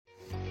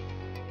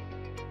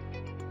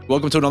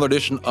Welcome to another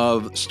edition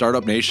of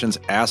Startup Nation's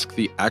Ask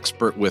the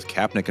Expert with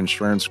Kapnick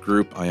Insurance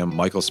Group. I am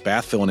Michael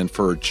Spath, filling in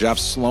for Jeff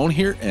Sloan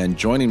here, and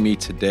joining me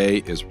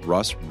today is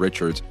Russ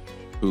Richards,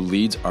 who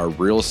leads our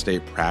real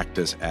estate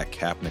practice at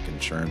Kapnick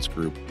Insurance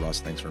Group.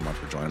 Russ, thanks very much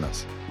for joining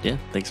us. Yeah,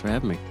 thanks for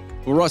having me.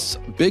 Well, Russ,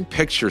 big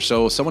picture.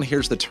 So someone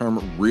hears the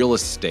term real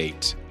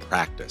estate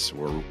practice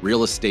or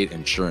real estate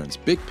insurance.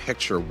 Big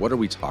picture, what are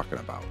we talking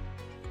about?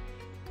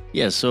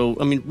 Yeah, so,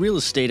 real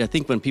estate, I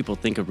think when people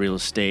think of real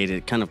estate,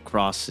 it kind of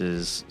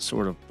crosses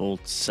sort of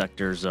both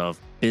sectors of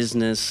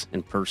business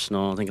and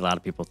personal. I think a lot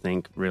of people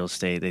think real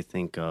estate, they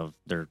think of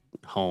their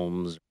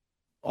homes.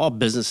 All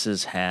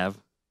businesses have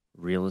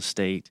real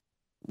estate.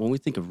 When we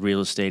think of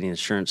real estate in the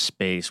insurance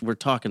space, we're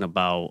talking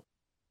about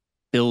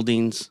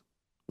buildings,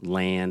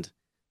 land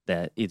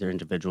that either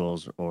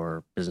individuals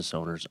or business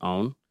owners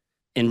own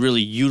and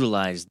really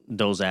utilize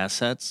those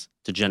assets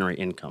to generate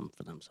income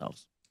for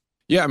themselves.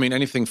 Yeah,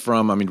 anything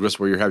from, just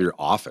where you have your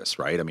office,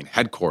 right?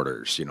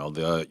 Headquarters,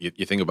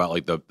 you think about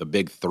like the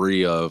big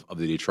three of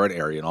the Detroit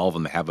area, and all of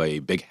them have a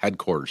big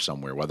headquarters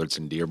somewhere, whether it's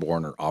in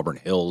Dearborn or Auburn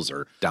Hills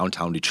or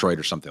downtown Detroit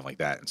or something like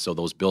that. And so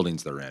those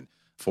buildings they're in,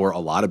 for a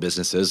lot of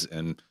businesses,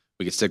 and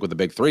we could stick with the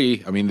big three,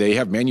 they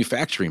have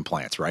manufacturing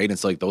plants, right? And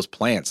it's like those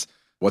plants,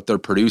 what they're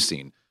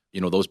producing,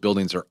 those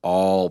buildings are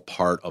all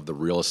part of the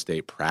real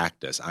estate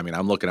practice. I'm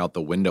looking out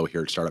the window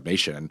here at Startup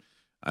Nation, and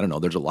I don't know,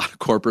 there's a lot of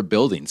corporate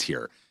buildings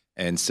here.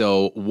 And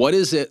so what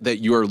is it that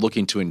you are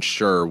looking to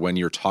ensure when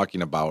you're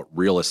talking about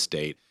real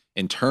estate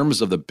in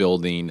terms of the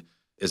building?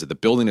 Is it the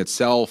building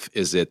itself?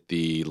 Is it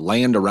the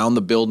land around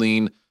the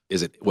building?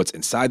 Is it what's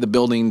inside the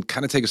building?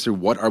 Kind of take us through,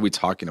 what are we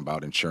talking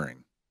about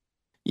insuring?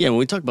 Yeah, when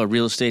we talk about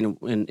real estate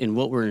and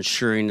what we're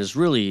insuring is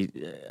really,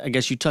 I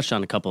guess you touched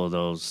on a couple of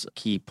those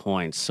key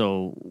points.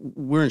 So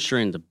we're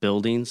insuring the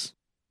buildings,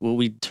 what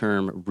we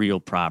term real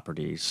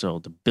property. So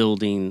the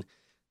building,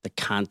 the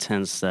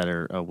contents that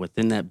are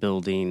within that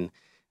building,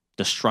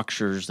 the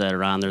structures that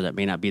are on there that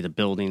may not be the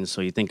buildings. So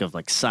you think of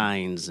like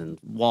signs and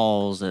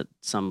walls that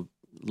some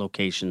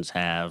locations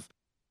have.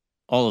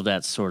 All of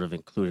that's sort of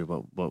included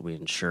what we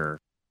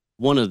insure.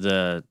 One of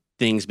the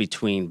things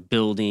between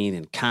building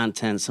and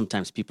content,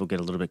 sometimes people get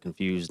a little bit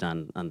confused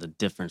on the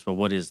difference. But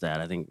what is that?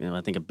 I think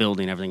a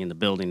building, everything in the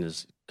building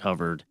is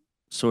covered.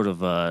 Sort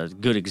of a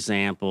good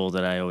example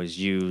that I always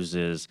use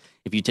is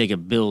if you take a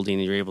building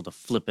and you're able to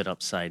flip it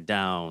upside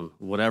down,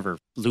 whatever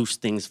loose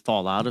things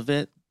fall out of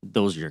it,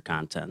 those are your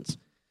contents.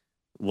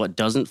 What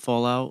doesn't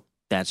fall out,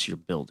 that's your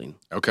building.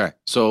 Okay.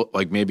 So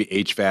like maybe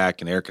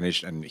HVAC and air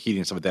conditioning and heating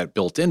and stuff like that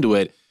built into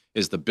it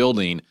is the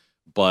building.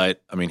 But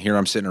here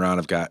I'm sitting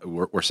around,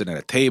 we're sitting at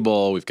a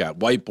table, we've got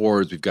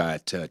whiteboards, we've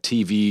got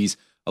TVs,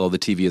 although the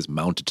TV is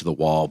mounted to the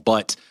wall,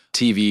 but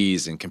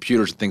TVs and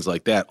computers and things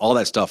like that, all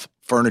that stuff,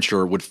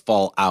 furniture would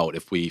fall out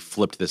if we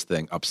flipped this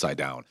thing upside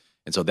down.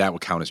 And so that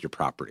would count as your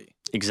property.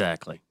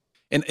 Exactly.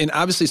 And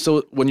obviously,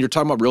 so when you're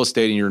talking about real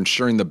estate and you're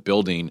insuring the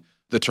building,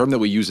 the term that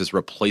we use is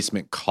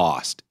replacement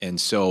cost.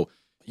 And so,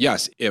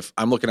 yes, if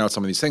I'm looking at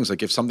some of these things,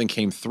 like if something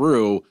came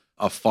through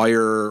a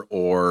fire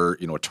or,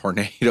 a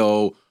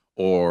tornado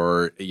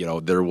or,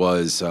 there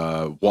was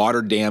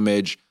water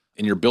damage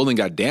and your building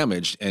got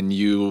damaged and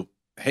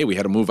we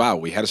had to move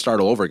out. We had to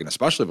start all over again,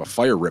 especially if a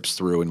fire rips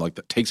through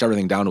and takes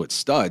everything down to its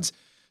studs.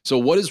 So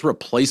what is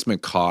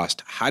replacement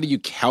cost? How do you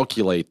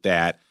calculate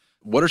that?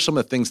 What are some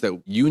of the things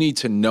that you need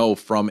to know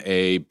from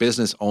a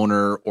business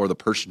owner or the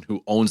person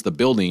who owns the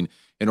building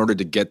in order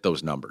to get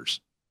those numbers?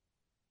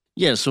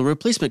 Yeah, so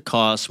replacement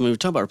costs, when we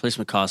talk about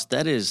replacement costs,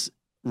 that is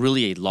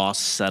really a loss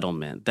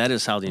settlement. That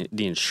is how the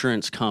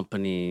insurance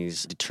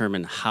companies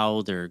determine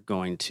how they're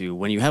going to,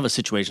 when you have a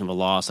situation of a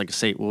loss, like I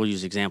say, we'll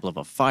use the example of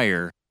a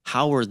fire,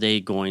 how are they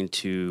going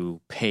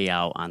to pay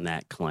out on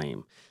that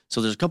claim?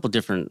 So there's a couple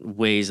different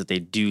ways that they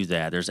do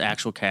that. There's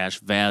actual cash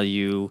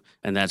value,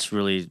 and that's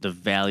really the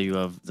value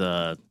of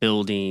the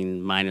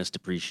building minus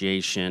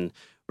depreciation.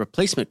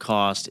 Replacement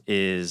cost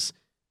is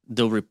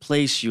they'll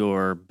replace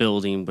your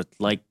building with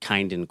like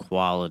kind and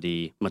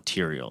quality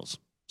materials.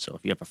 So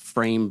if you have a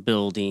frame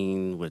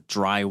building with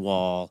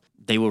drywall,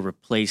 they will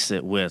replace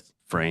it with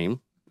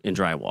frame and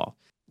drywall.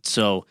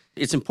 So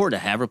it's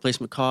important to have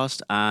replacement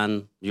cost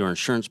on your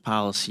insurance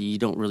policy. You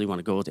don't really want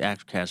to go with the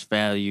actual cash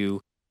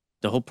value.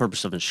 The whole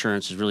purpose of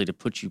insurance is really to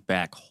put you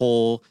back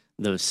whole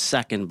the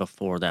second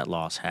before that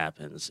loss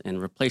happens,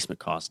 and replacement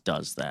cost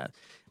does that.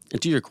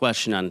 And to your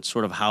question on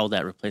sort of how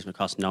that replacement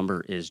cost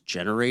number is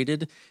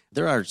generated,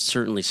 there are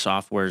certainly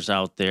softwares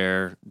out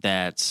there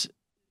that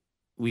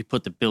we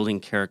put the building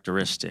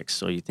characteristics.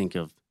 So you think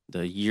of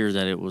the year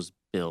that it was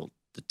built,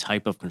 the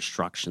type of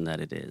construction that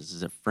it is.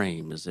 Is it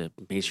frame? Is it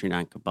masonry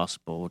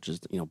non-combustible, which is,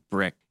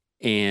 brick?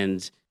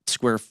 And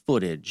square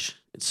footage.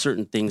 It's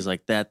certain things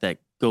like that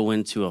go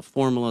into a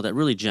formula that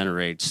really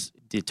generates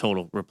the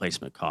total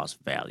replacement cost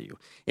value.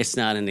 It's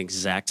not an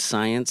exact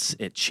science.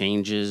 It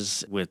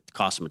changes with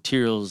cost of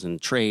materials,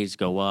 and trades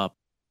go up.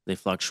 They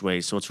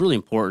fluctuate. So it's really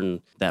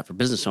important that for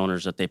business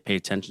owners that they pay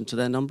attention to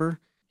that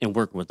number and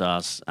work with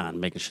us on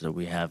making sure that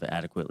we have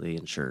adequately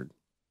insured.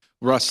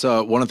 Russ,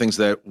 one of the things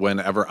that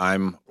whenever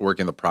I'm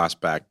working the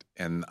prospect,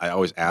 and I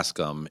always ask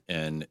them,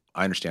 and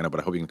I understand it, but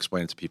I hope you can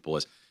explain it to people,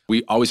 is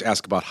we always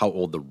ask about how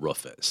old the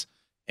roof is.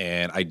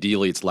 And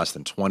ideally, it's less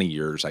than 20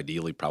 years,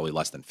 ideally, probably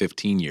less than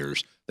 15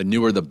 years. The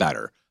newer, the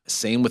better.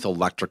 Same with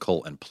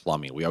electrical and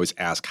plumbing. We always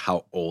ask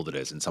how old it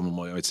is. And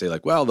someone might say,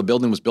 like, well, the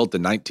building was built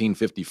in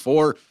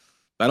 1954.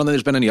 I don't think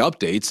there's been any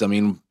updates. I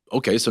mean,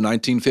 okay, so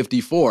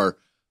 1954,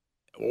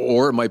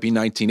 or it might be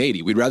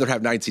 1980. We'd rather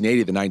have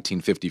 1980 than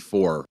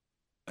 1954.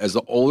 As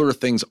the older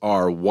things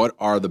are, what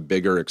are the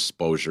bigger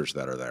exposures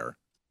that are there?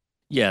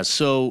 Yeah,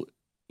 so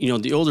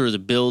the older the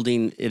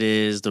building it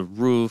is, the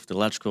roof, the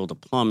electrical, the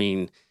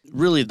plumbing,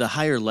 really the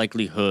higher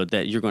likelihood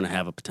that you're going to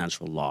have a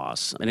potential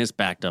loss. And it's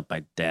backed up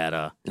by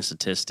data and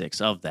statistics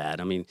of that.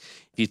 I mean,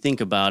 if you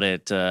think about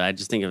it, I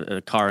just think of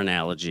a car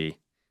analogy.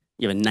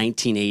 You have a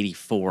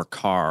 1984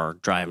 car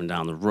driving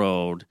down the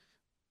road,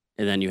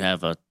 and then you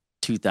have a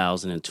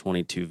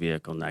 2022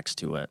 vehicle next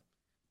to it.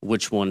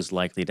 Which one's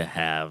likely to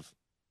have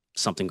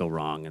something go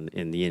wrong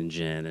in the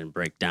engine and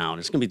break down?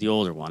 It's going to be the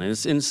older one. And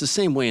it's the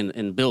same way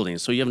in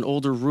buildings. So you have an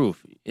older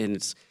roof, and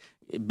it's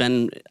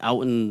been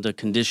out in the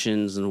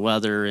conditions and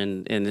weather,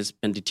 and it's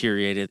been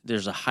deteriorated.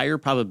 There's a higher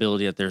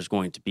probability that there's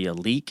going to be a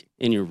leak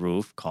in your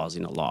roof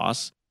causing a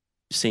loss.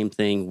 Same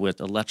thing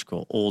with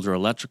electrical. Older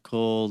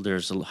electrical,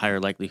 there's a higher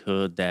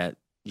likelihood that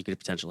you could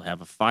potentially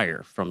have a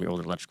fire from your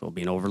older electrical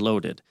being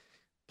overloaded.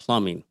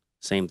 Plumbing,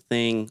 same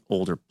thing.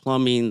 Older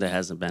plumbing that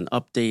hasn't been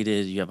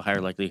updated, you have a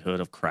higher likelihood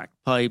of cracked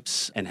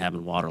pipes and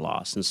having water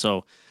loss. And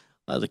so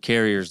the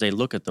carriers, they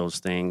look at those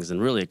things,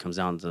 and really it comes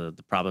down to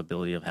the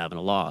probability of having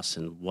a loss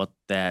and what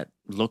that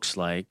looks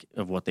like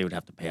of what they would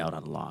have to pay out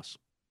on a loss.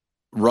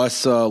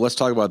 Russ, let's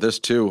talk about this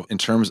too. In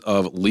terms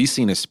of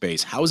leasing a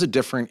space, how is it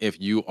different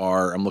if you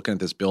are, I'm looking at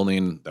this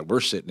building that we're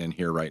sitting in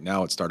here right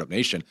now at Startup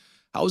Nation.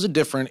 How is it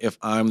different if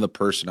I'm the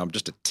person, I'm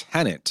just a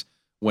tenant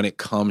when it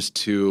comes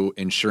to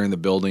insuring the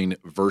building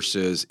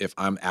versus if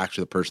I'm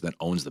actually the person that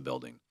owns the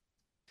building?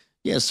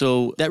 Yeah,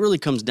 so that really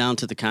comes down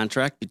to the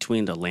contract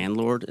between the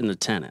landlord and the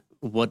tenant.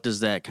 What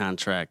does that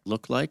contract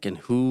look like, and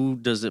who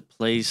does it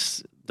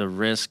place the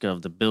risk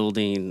of the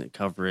building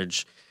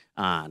coverage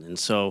on? And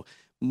so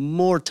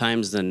more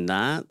times than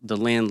not, the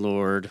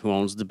landlord who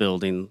owns the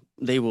building,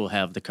 they will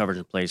have the coverage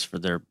in place for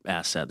their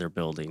asset, their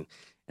building.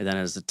 And then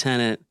as the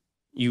tenant,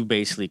 you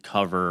basically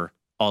cover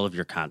all of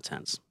your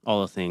contents,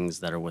 all the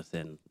things that are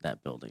within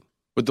that building.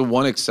 With the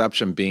one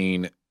exception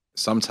being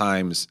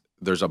sometimes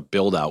there's a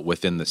build out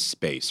within the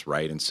space,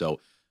 right? And so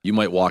you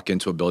might walk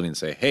into a building and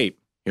say, hey,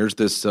 here's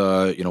this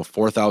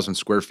 4,000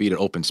 square feet of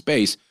open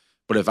space.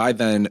 But if I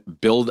then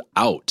build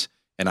out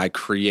and I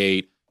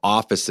create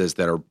offices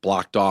that are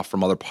blocked off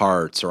from other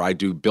parts, or I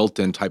do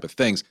built-in type of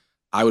things,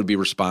 I would be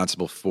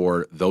responsible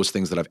for those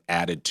things that I've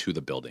added to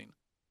the building.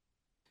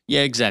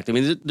 Yeah, exactly.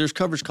 I mean, there's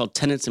coverage called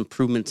tenants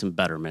improvements and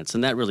betterments,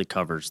 and that really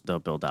covers the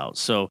build out.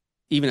 So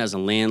even as a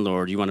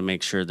landlord, you want to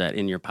make sure that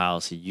in your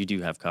policy, you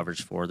do have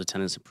coverage for the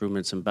tenants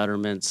improvements and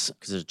betterments,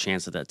 because there's a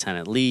chance that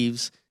tenant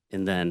leaves,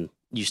 and then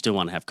you still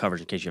want to have coverage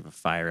in case you have a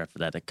fire after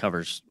that. That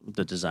covers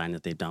the design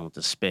that they've done with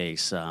the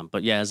space.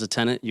 But yeah, as a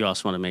tenant, you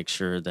also want to make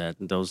sure that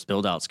those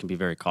build outs can be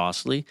very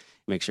costly.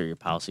 Make sure your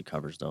policy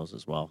covers those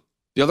as well.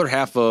 The other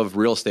half of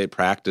real estate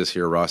practice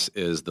here, Russ,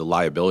 is the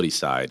liability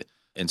side.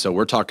 And so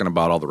we're talking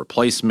about all the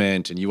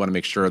replacement, and you want to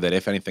make sure that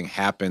if anything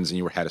happens and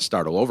you had to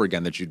start all over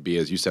again, that you'd be,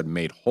 as you said,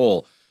 made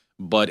whole.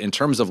 But in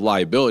terms of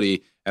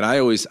liability, and I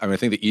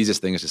think the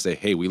easiest thing is to say,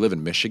 hey, we live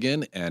in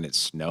Michigan and it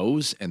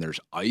snows and there's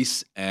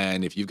ice.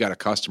 And if you've got a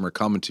customer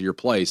coming to your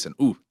place and,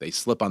 they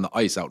slip on the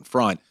ice out in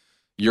front,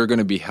 you're going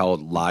to be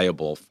held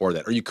liable for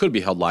that. Or you could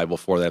be held liable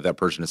for that if that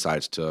person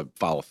decides to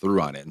follow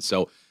through on it. And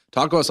so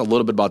talk to us a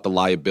little bit about the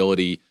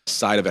liability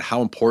side of it,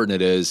 how important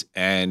it is.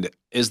 And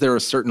is there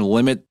a certain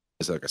limit?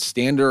 Is it like a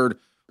standard?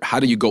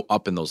 How do you go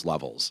up in those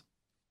levels?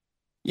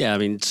 Yeah, I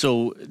mean,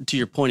 so to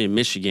your point in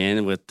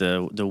Michigan, with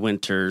the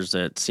winters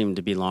that seem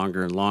to be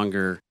longer and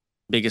longer,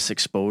 biggest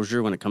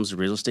exposure when it comes to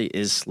real estate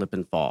is slip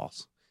and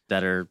falls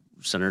that are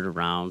centered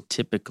around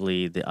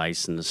typically the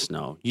ice and the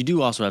snow. You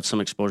do also have some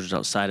exposures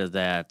outside of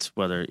that,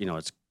 whether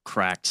it's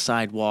cracked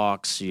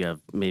sidewalks, you have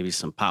maybe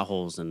some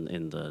potholes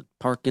in the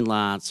parking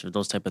lots or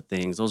those type of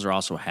things. Those are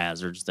also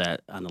hazards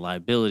that on the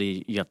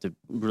liability you have to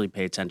really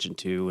pay attention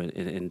to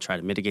and try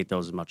to mitigate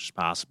those as much as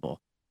possible.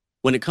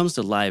 When it comes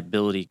to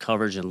liability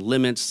coverage and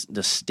limits,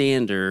 the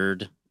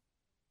standard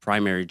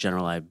primary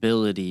general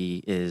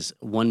liability is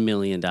 $1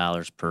 million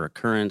per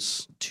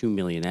occurrence, $2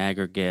 million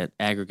aggregate.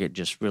 Aggregate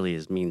just really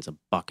means a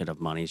bucket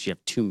of money. So you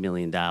have $2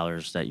 million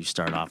that you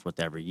start off with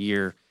every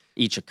year.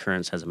 Each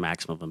occurrence has a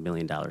maximum of $1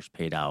 million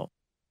paid out.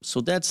 So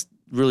that's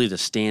really the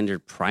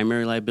standard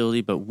primary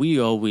liability, but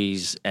we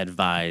always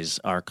advise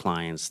our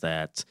clients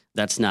that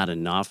that's not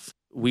enough.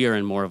 We are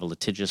in more of a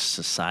litigious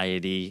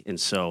society, and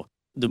so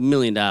the $1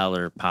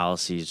 million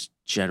policy is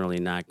generally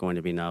not going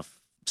to be enough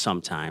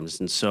sometimes.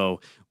 And so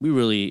we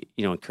really,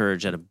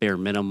 encourage at a bare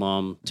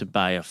minimum to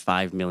buy a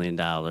 $5 million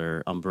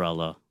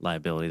umbrella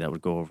liability that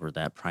would go over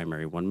that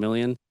primary $1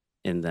 million.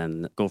 and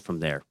then go from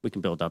there. We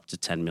can build up to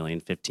 10 million,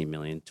 15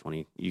 million,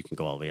 20. You can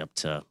go all the way up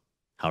to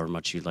however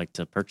much you'd like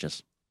to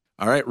purchase.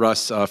 All right,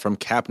 Russ, from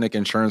Kapnick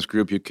Insurance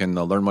Group, you can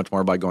learn much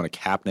more by going to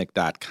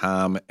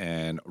kapnick.com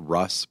and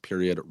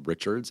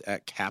Russ.Richards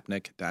at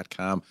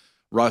kapnick.com.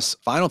 Russ,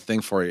 final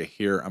thing for you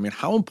here. I mean,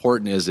 how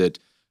important is it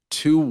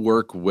to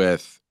work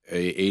with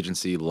a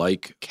agency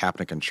like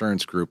Kapnick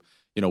Insurance Group?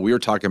 You know, we were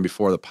talking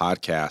before the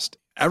podcast.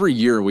 Every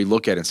year we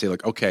look at it and say,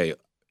 like, okay,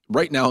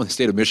 right now in the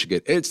state of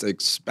Michigan, it's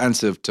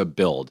expensive to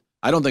build.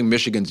 I don't think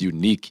Michigan's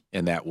unique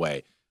in that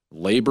way.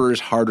 Labor is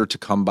harder to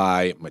come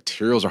by.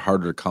 Materials are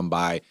harder to come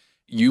by.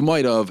 You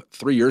might have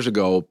 3 years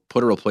ago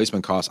put a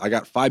replacement cost. I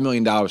got $5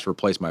 million to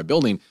replace my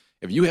building.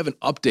 If you haven't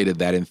updated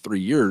that in 3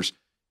 years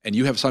and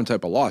you have some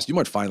type of loss, you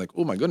might find like,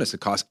 oh my goodness,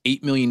 it costs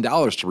 $8 million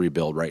to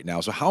rebuild right now.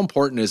 So how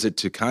important is it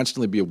to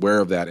constantly be aware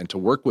of that and to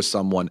work with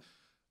someone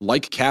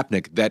like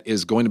Kapnick that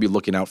is going to be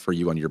looking out for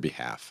you on your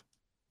behalf?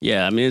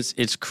 Yeah, I mean,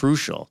 it's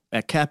crucial.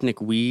 At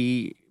Kapnick,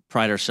 we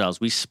pride ourselves.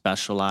 We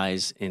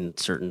specialize in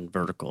certain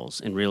verticals,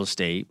 and real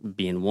estate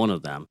being one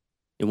of them.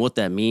 And what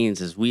that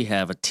means is we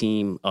have a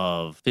team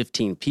of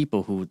 15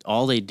 people who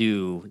all they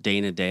do day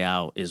in and day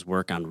out is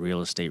work on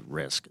real estate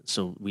risk.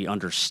 So we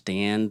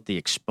understand the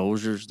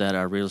exposures that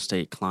our real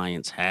estate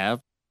clients have.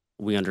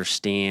 We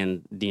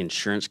understand the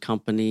insurance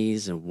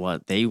companies and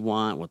what they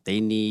want, what they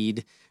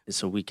need,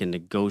 so we can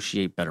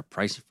negotiate better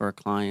pricing for our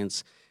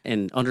clients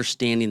and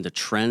understanding the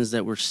trends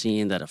that we're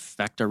seeing that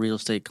affect our real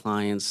estate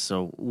clients.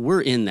 So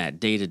we're in that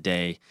day to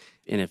day.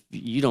 And if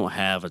you don't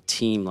have a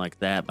team like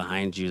that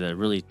behind you that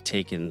really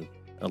taking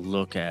a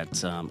look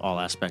at all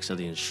aspects of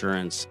the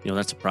insurance,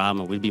 that's a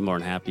problem. We'd be more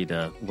than happy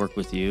to work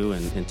with you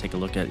and take a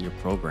look at your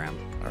program.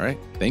 All right.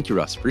 Thank you,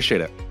 Russ.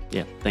 Appreciate it.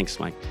 Yeah. Thanks,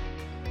 Mike.